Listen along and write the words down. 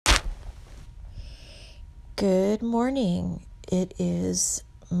Good morning. It is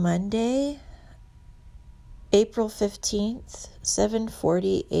Monday, April 15th,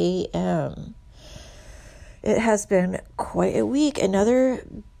 7:40 a.m. It has been quite a week. Another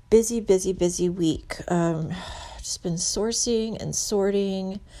busy week. Just been sourcing and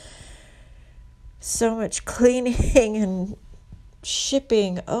sorting. So much cleaning and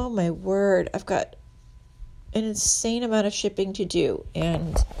shipping. Oh my word. I've got an insane amount of shipping to do,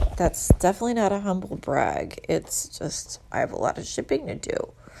 and that's definitely not a humble brag. It's just I have a lot of shipping to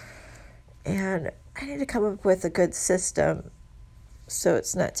do, and I need to come up with a good system so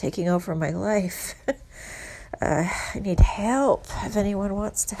it's not taking over my life. I need help. If anyone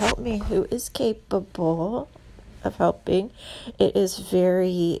wants to help me who is capable of helping, it is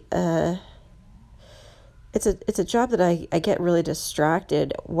very it's a job that I get really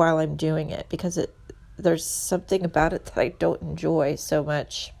distracted while I'm doing it, because there's something about it that I don't enjoy so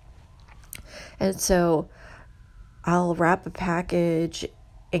much. And so I'll wrap a package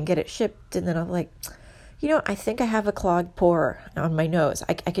and get it shipped, and then I'm like, I think I have a clogged pore on my nose.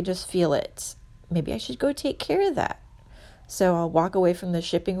 I could just feel it. Maybe I should go take care of that. So I'll walk away from the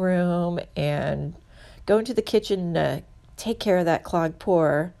shipping room and go into the kitchen to take care of that clogged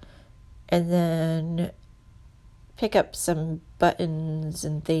pore, and then pick up some buttons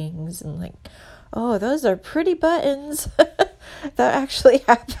and things, and like, oh, those are pretty buttons. That actually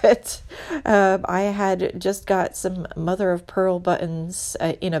happened. I had just got some mother of pearl buttons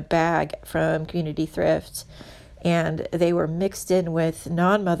in a bag from Community Thrift, and they were mixed in with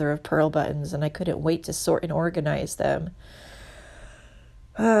non-mother of pearl buttons, and I couldn't wait to sort and organize them.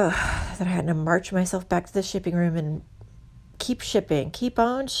 Then I had to march myself back to the shipping room and keep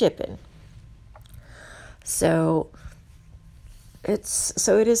on shipping. So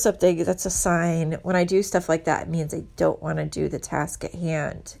it is something that's a sign. When I do stuff like that, it means I don't want to do the task at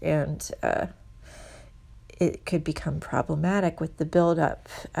hand, and it could become problematic with the buildup.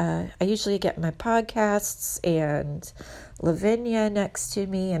 I usually get my podcasts and Lavinia next to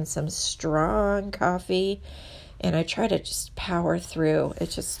me and some strong coffee, and I try to just power through.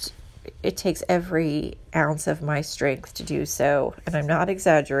 It takes every ounce of my strength to do so, and I'm not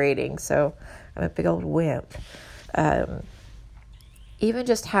exaggerating, so I'm a big old wimp. Even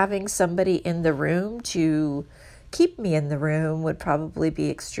just having somebody in the room to keep me in the room would probably be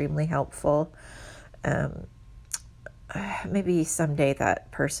extremely helpful. Maybe someday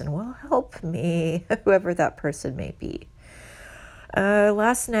that person will help me, whoever that person may be.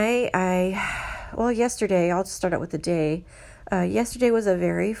 Yesterday, I'll just start out with the day. Yesterday was a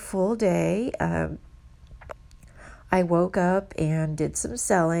very full day. I woke up and did some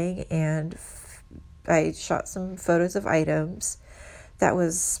selling, and I shot some photos of items. That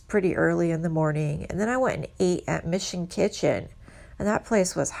was pretty early in the morning. And then I went and ate at Mission Kitchen. And that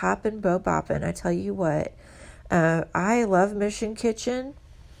place was hoppin' boppin'. I tell you what, I love Mission Kitchen.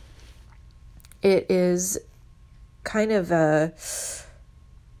 It is kind of it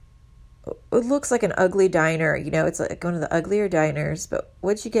looks like an ugly diner. It's like one of the uglier diners. But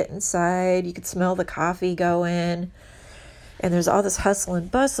once you get inside, you can smell the coffee going. And there's all this hustle and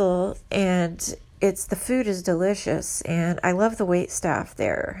bustle. And the food is delicious, and I love the wait staff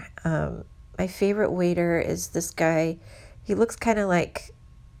there. My favorite waiter is this guy. He looks kind of like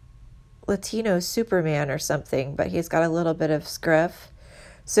Latino Superman or something, but he's got a little bit of scruff.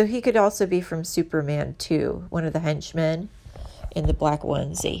 So he could also be from Superman 2, one of the henchmen in the black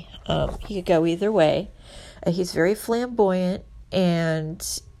onesie. He could go either way. He's very flamboyant, and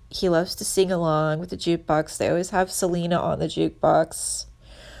he loves to sing along with the jukebox. They always have Selena on the jukebox.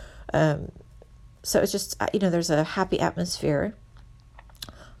 So it's just, there's a happy atmosphere.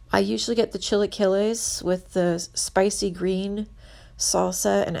 I usually get the chilaquiles with the spicy green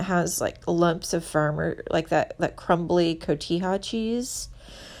salsa, and it has like lumps of farmer, like that crumbly cotija cheese.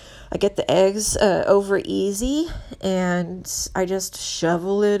 I get the eggs over easy, and I just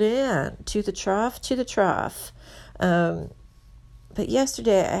shovel it in to the trough. But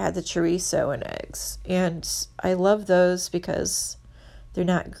yesterday I had the chorizo and eggs, and I love those because they're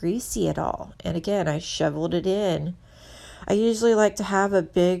not greasy at all. And again, I shoveled it in. I usually like to have a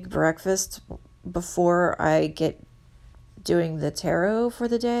big breakfast before I get doing the tarot for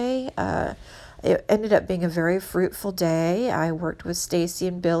the day. It ended up being a very fruitful day. I worked with Stacy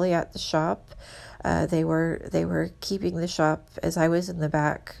and Billy at the shop. They were keeping the shop as I was in the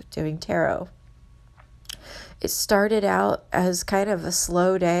back doing tarot. It started out as kind of a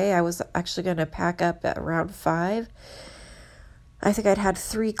slow day. I was actually going to pack up at around 5. I think I'd had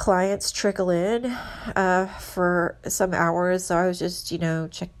 3 clients trickle in for some hours. So I was just,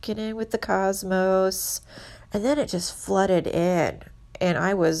 checking in with the cosmos. And then it just flooded in. And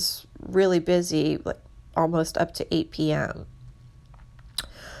I was really busy, like almost up to 8 p.m.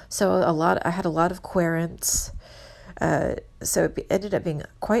 So I had a lot of querents. So it ended up being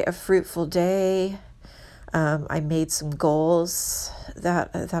quite a fruitful day. I made some goals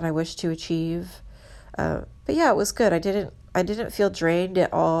that I wish to achieve. But yeah, it was good. I didn't feel drained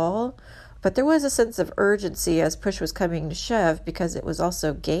at all, but there was a sense of urgency as push was coming to shove because it was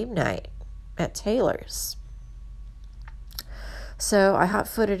also game night at Taylor's. So I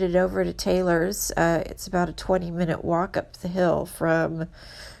hot-footed it over to Taylor's. It's about a 20-minute walk up the hill from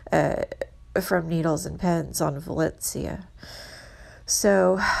Needles and Pens on Valencia.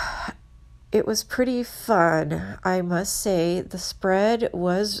 So it was pretty fun. I must say the spread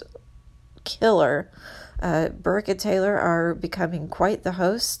was killer. Burke and Taylor are becoming quite the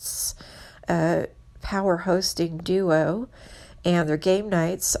hosts, power hosting duo, and their game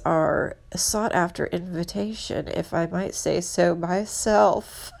nights are a sought-after invitation, if I might say so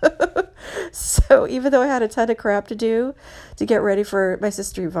myself. So even though I had a ton of crap to do to get ready for my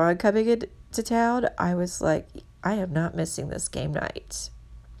sister Yvonne coming into town, I was like, I am not missing this game night.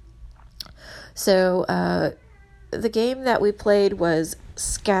 So the game that we played was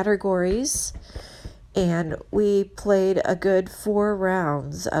Scattergories, and we played a good 4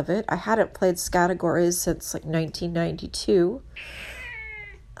 rounds of it. I hadn't played Scattergories since like 1992.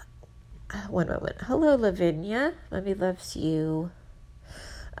 One moment. Hello, Lavinia. Mommy loves you.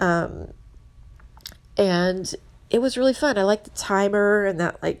 And it was really fun. I liked the timer and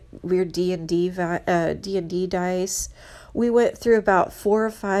that like weird D&D dice. We went through about 4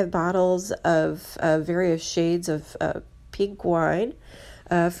 or 5 bottles of various shades of pink wine,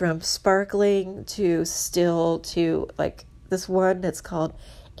 from sparkling to still to like this one that's called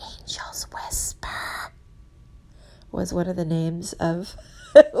Angel's Whisper was one of the names of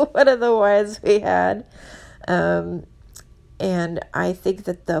one of the wines we had. And I think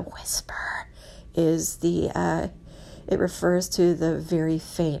that the whisper is it refers to the very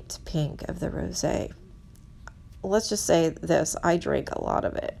faint pink of the rosé. Let's just say this, I drank a lot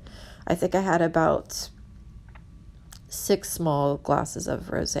of it. I think I had about 6 small glasses of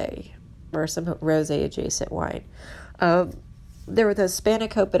rosé or some rosé adjacent wine. There were those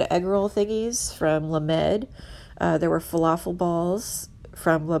spanakopita egg roll thingies from La Med. There were falafel balls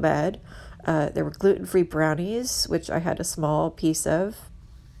from La Med. There were gluten-free brownies, which I had a small piece of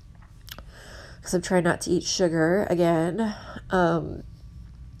because I'm trying not to eat sugar again.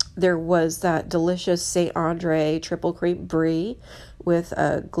 There was that delicious St. Andre triple cream brie with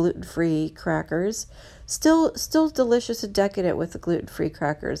gluten-free crackers. Still delicious and decadent with the gluten-free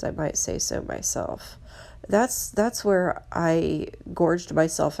crackers, I might say so myself. That's where I gorged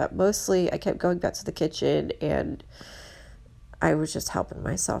myself at mostly. I kept going back to the kitchen and I was just helping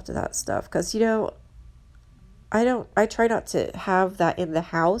myself to that stuff because, I try not to have that in the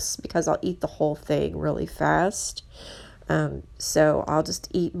house because I'll eat the whole thing really fast. So I'll just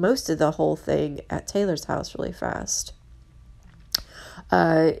eat most of the whole thing at Taylor's house really fast.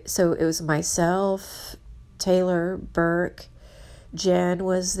 So it was myself, Taylor, Burke, Jen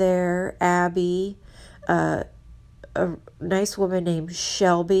was there, Abby, a nice woman named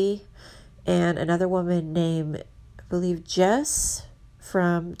Shelby, and another woman named, I believe, Jess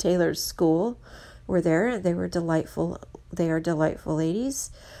from Taylor's school were there, and they were delightful. They are delightful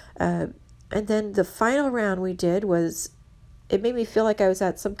ladies. And then the final round we did was, it made me feel like I was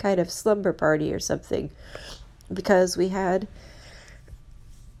at some kind of slumber party or something, because we had,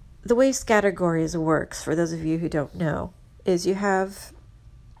 the way Scattergories works, for those of you who don't know, is you have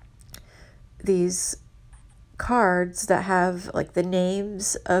these cards that have like the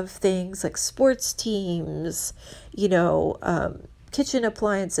names of things like sports teams, kitchen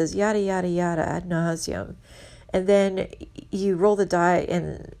appliances, yada, yada, yada, ad nauseum. And then you roll the die,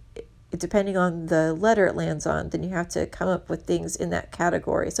 and depending on the letter it lands on, then you have to come up with things in that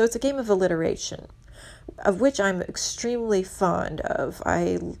category. So it's a game of alliteration, of which I'm extremely fond of.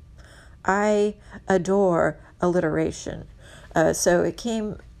 I adore alliteration. So it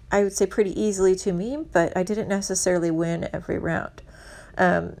came, I would say, pretty easily to me, but I didn't necessarily win every round.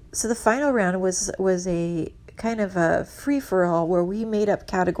 So the final round was a kind of a free-for-all where we made up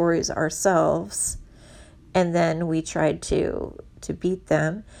categories ourselves, and then we tried to beat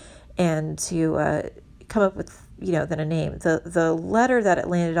them and to come up with, then a name. The letter that it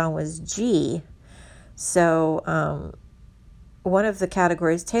landed on was G. So one of the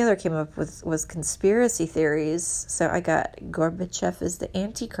categories Taylor came up with was conspiracy theories. So I got Gorbachev as the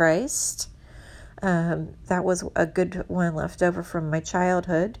Antichrist. That was a good one left over from my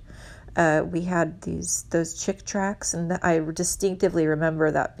childhood. We had those Chick tracts, and I distinctively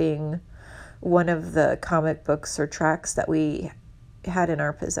remember that being one of the comic books or tracks that we had in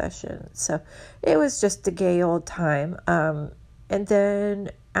our possession. So it was just a gay old time. And then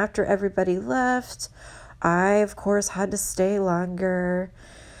after everybody left, I, of course, had to stay longer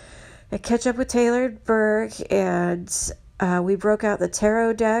and catch up with Taylor and Burke, and we broke out the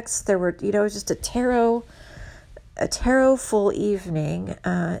tarot decks. There were, it was just a tarot full evening,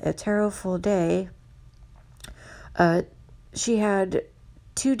 a tarot full day. She had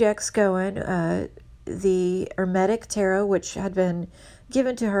 2 decks going, the Hermetic Tarot, which had been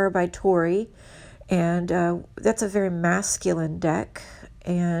given to her by Tori, and that's a very masculine deck.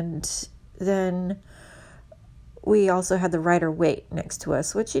 And then we also had the Rider-Waite next to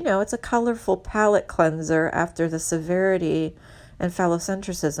us, which, it's a colorful palette cleanser after the severity and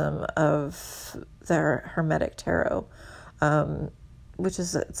phallocentrism of the Hermetic Tarot, which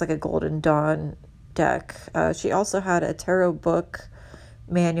is, it's like a Golden Dawn deck. She also had a tarot book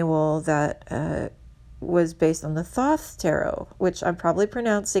manual that was based on the Thoth Tarot, which I'm probably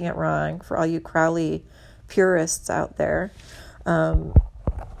pronouncing it wrong for all you Crowley purists out there.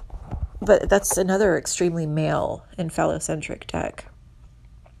 But that's another extremely male and phallocentric deck.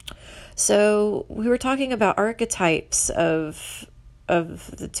 So we were talking about archetypes of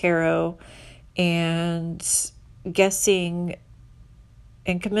the tarot and guessing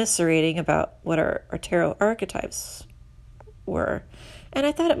and commiserating about what our tarot archetypes were. And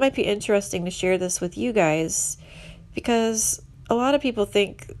I thought it might be interesting to share this with you guys, because a lot of people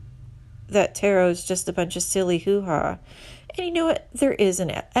think that tarot is just a bunch of silly hoo-ha. And you know what? There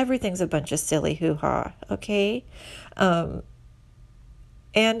isn't. Everything's a bunch of silly hoo-ha, okay? And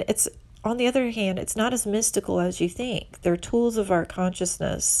it's, on the other hand, it's not as mystical as you think. They're tools of our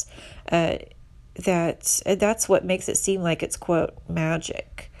consciousness. That's what makes it seem like it's, quote,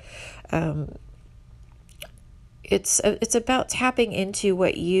 magic. It's about tapping into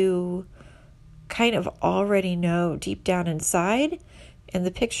what you kind of already know deep down inside, and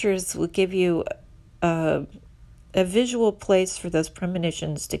the pictures will give you a visual place for those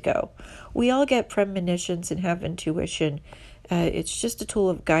premonitions to go. We all get premonitions and have intuition. It's just a tool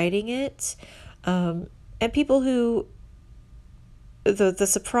of guiding it. And people who, the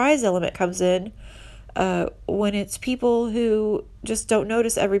surprise element comes in when it's people who just don't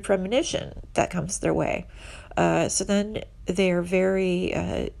notice every premonition that comes their way. So then they're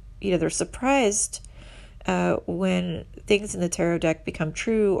very, they're surprised when things in the tarot deck become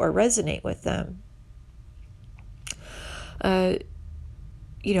true or resonate with them. I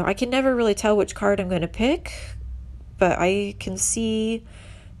can never really tell which card I'm going to pick, but I can see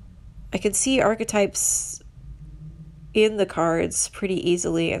archetypes in the cards pretty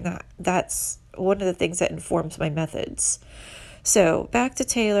easily, and that's one of the things that informs my methods. So back to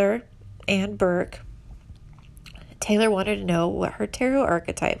Taylor and Burke. Taylor wanted to know what her tarot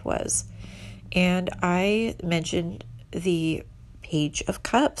archetype was, and I mentioned the Page of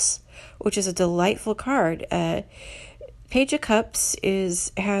Cups, which is a delightful card. Page of Cups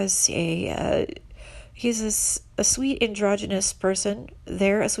he's a sweet androgynous person.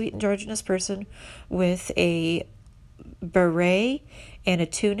 They're a sweet androgynous person with a beret and a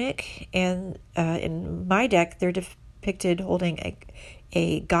tunic, and in my deck they're depicted holding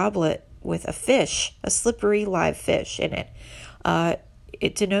a goblet with a fish, a slippery live fish in it.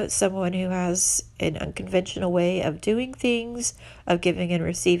 It denotes someone who has an unconventional way of doing things, of giving and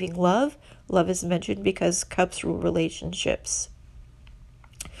receiving love. Love is mentioned because cups rule relationships.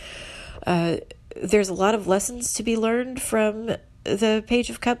 There's a lot of lessons to be learned from the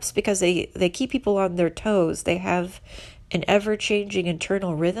Page of Cups because they keep people on their toes. They have an ever-changing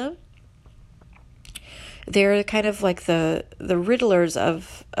internal rhythm. They're kind of like the riddlers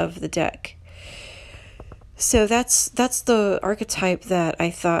of the deck. So that's the archetype that I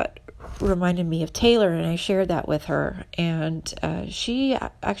thought reminded me of Taylor, and I shared that with her, and she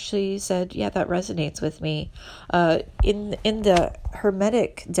actually said, yeah, that resonates with me. In the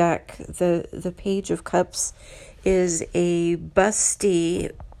Hermetic deck, the Page of Cups is a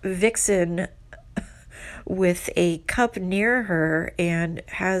busty vixen with a cup near her and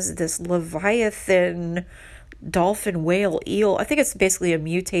has this leviathan dolphin whale eel. I think it's basically a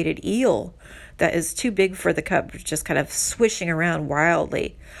mutated eel that is too big for the cup, just kind of swishing around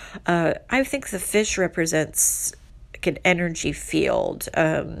wildly. I think the fish represents like an energy field,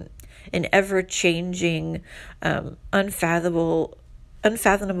 an ever-changing, unfathomable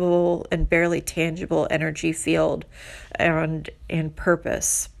and barely tangible energy field and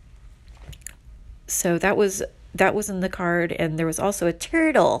purpose. So that was in the card, and there was also a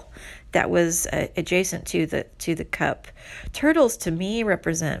turtle that was adjacent to the cup. Turtles to me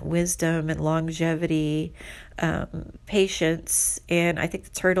represent wisdom and longevity, patience, and I think the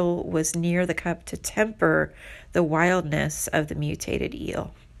turtle was near the cup to temper the wildness of the mutated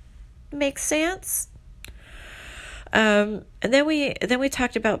eel. Makes sense? And then we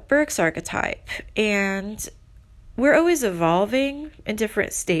talked about Burke's archetype, and we're always evolving in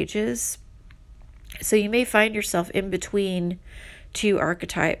different stages. So you may find yourself in between two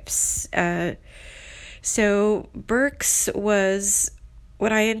archetypes. So Burke's was,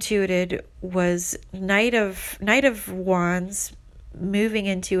 what I intuited was Knight of Wands moving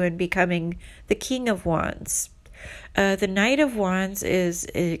into and becoming the King of Wands. The Knight of Wands is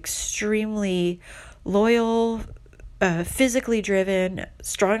extremely loyal, physically driven,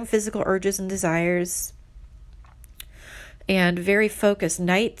 strong physical urges and desires, and very focused.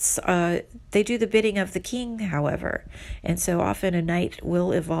 Knights, they do the bidding of the king, however, and so often a knight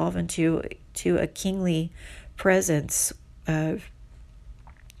will evolve into a kingly presence, as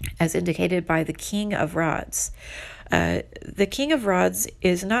indicated by the King of Rods. The King of Rods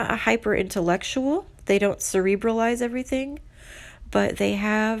is not a hyper intellectual. They don't cerebralize everything, but they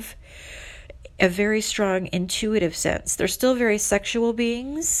have a very strong intuitive sense. They're still very sexual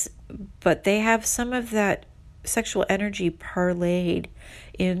beings, but they have some of that sexual energy parlayed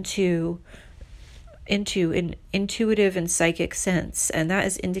into an intuitive and psychic sense, and that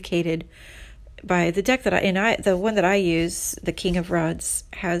is indicated by the deck the one that I use. The King of Rods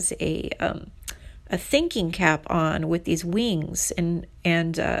has a thinking cap on with these wings, and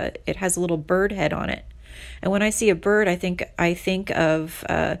it has a little bird head on it. And when I see a bird, I think of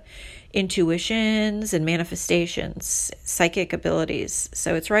intuitions and manifestations, psychic abilities.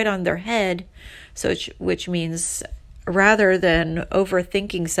 So it's right on their head, which means rather than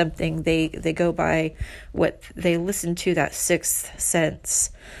overthinking something, they go by what they listen to, that sixth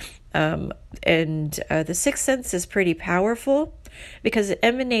sense. And the sixth sense is pretty powerful because it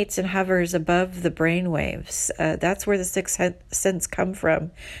emanates and hovers above the brain waves. That's where the sixth sense come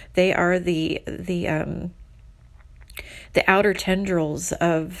from. They are the outer tendrils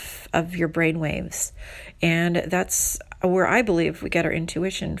of your brain waves, and that's where I believe we get our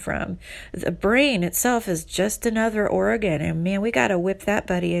intuition from. The brain itself is just another organ, and man, we got to whip that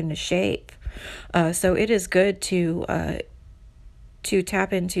buddy into shape. So it is good to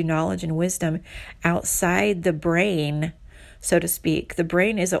tap into knowledge and wisdom outside the brain, so to speak. The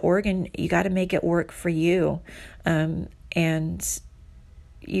brain is an organ. You got to make it work for you, and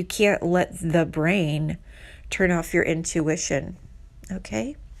you can't let the brain turn off your intuition.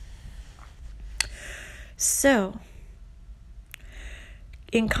 Okay? So,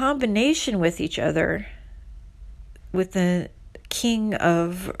 in combination with each other, with the King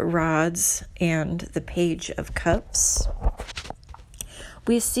of Rods and the Page of Cups,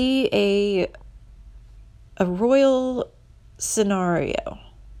 we see a royal scenario.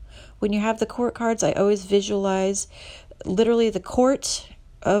 When you have the court cards, I always visualize literally the court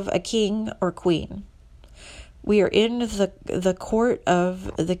of a king or queen. We are in the court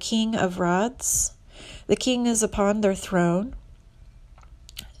of the King of Rods. The king is upon their throne.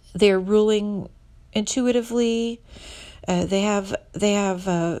 They're ruling intuitively. They have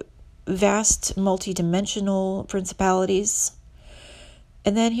vast multidimensional principalities.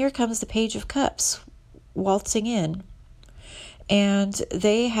 And then here comes the Page of Cups waltzing in. And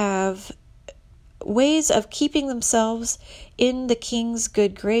they have ways of keeping themselves in the king's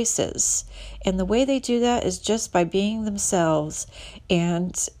good graces. And the way they do that is just by being themselves.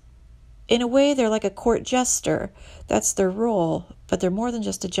 And in a way, they're like a court jester. That's their role. But they're more than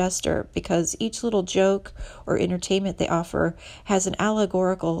just a jester, because each little joke or entertainment they offer has an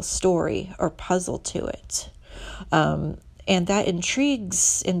allegorical story or puzzle to it. And that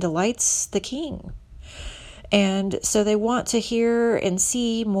intrigues and delights the king. And so they want to hear and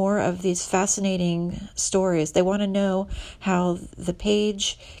see more of these fascinating stories. They want to know how the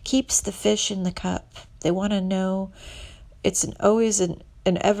page keeps the fish in the cup. They want to know. It's always an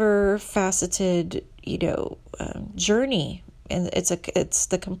ever-faceted, journey, and it's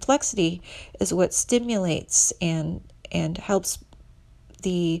the complexity is what stimulates and helps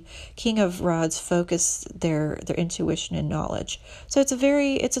the King of Rods focus their intuition and knowledge. So it's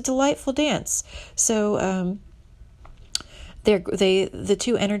a delightful dance. So the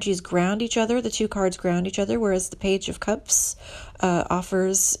two energies ground each other. The two cards ground each other, whereas the Page of Cups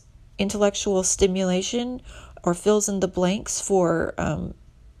offers intellectual stimulation or fills in the blanks for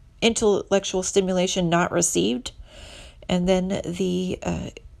intellectual stimulation not received. And then the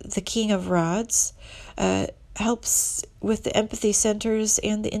King of Rods helps with the empathy centers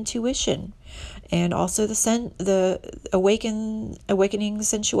and the intuition, and also the awakening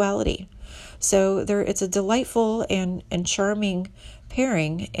sensuality. So it's a delightful and charming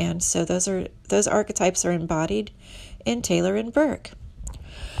pairing, and so those archetypes are embodied in Taylor and Burke.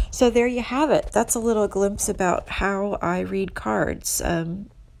 So there you have it. That's a little glimpse about how I read cards.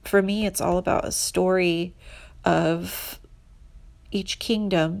 For me, it's all about a story of each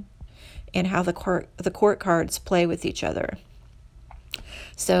kingdom and how the court cards play with each other.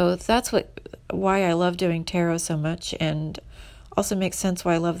 So that's why I love doing tarot so much, and also makes sense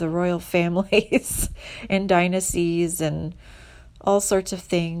why I love the royal families and dynasties and all sorts of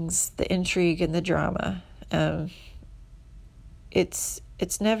things, the intrigue and the drama.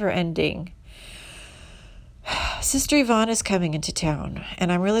 It's never ending. Sister Yvonne is coming into town,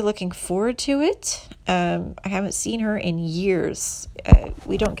 and I'm really looking forward to it. I haven't seen her in years.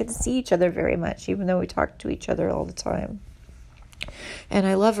 We don't get to see each other very much, even though we talk to each other all the time. And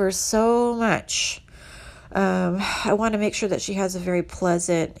I love her so much. I want to make sure that she has a very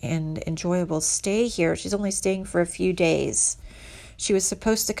pleasant and enjoyable stay here. She's only staying for a few days. She was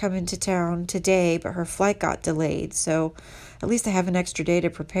supposed to come into town today, but her flight got delayed. So at least I have an extra day to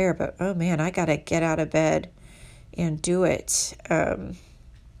prepare. But, oh, man, I got to get out of bed and do it.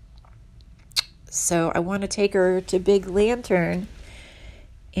 So I want to take her to Big Lantern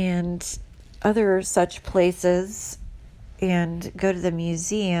and other such places and go to the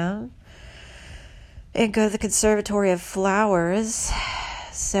museum and go to the Conservatory of Flowers.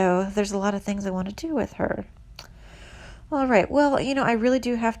 So there's a lot of things I want to do with her. All right. Well, I really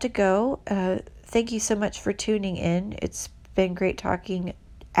do have to go. Thank you so much for tuning in. It's been great talking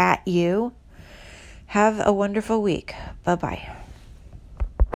at you. Have a wonderful week. Bye-bye.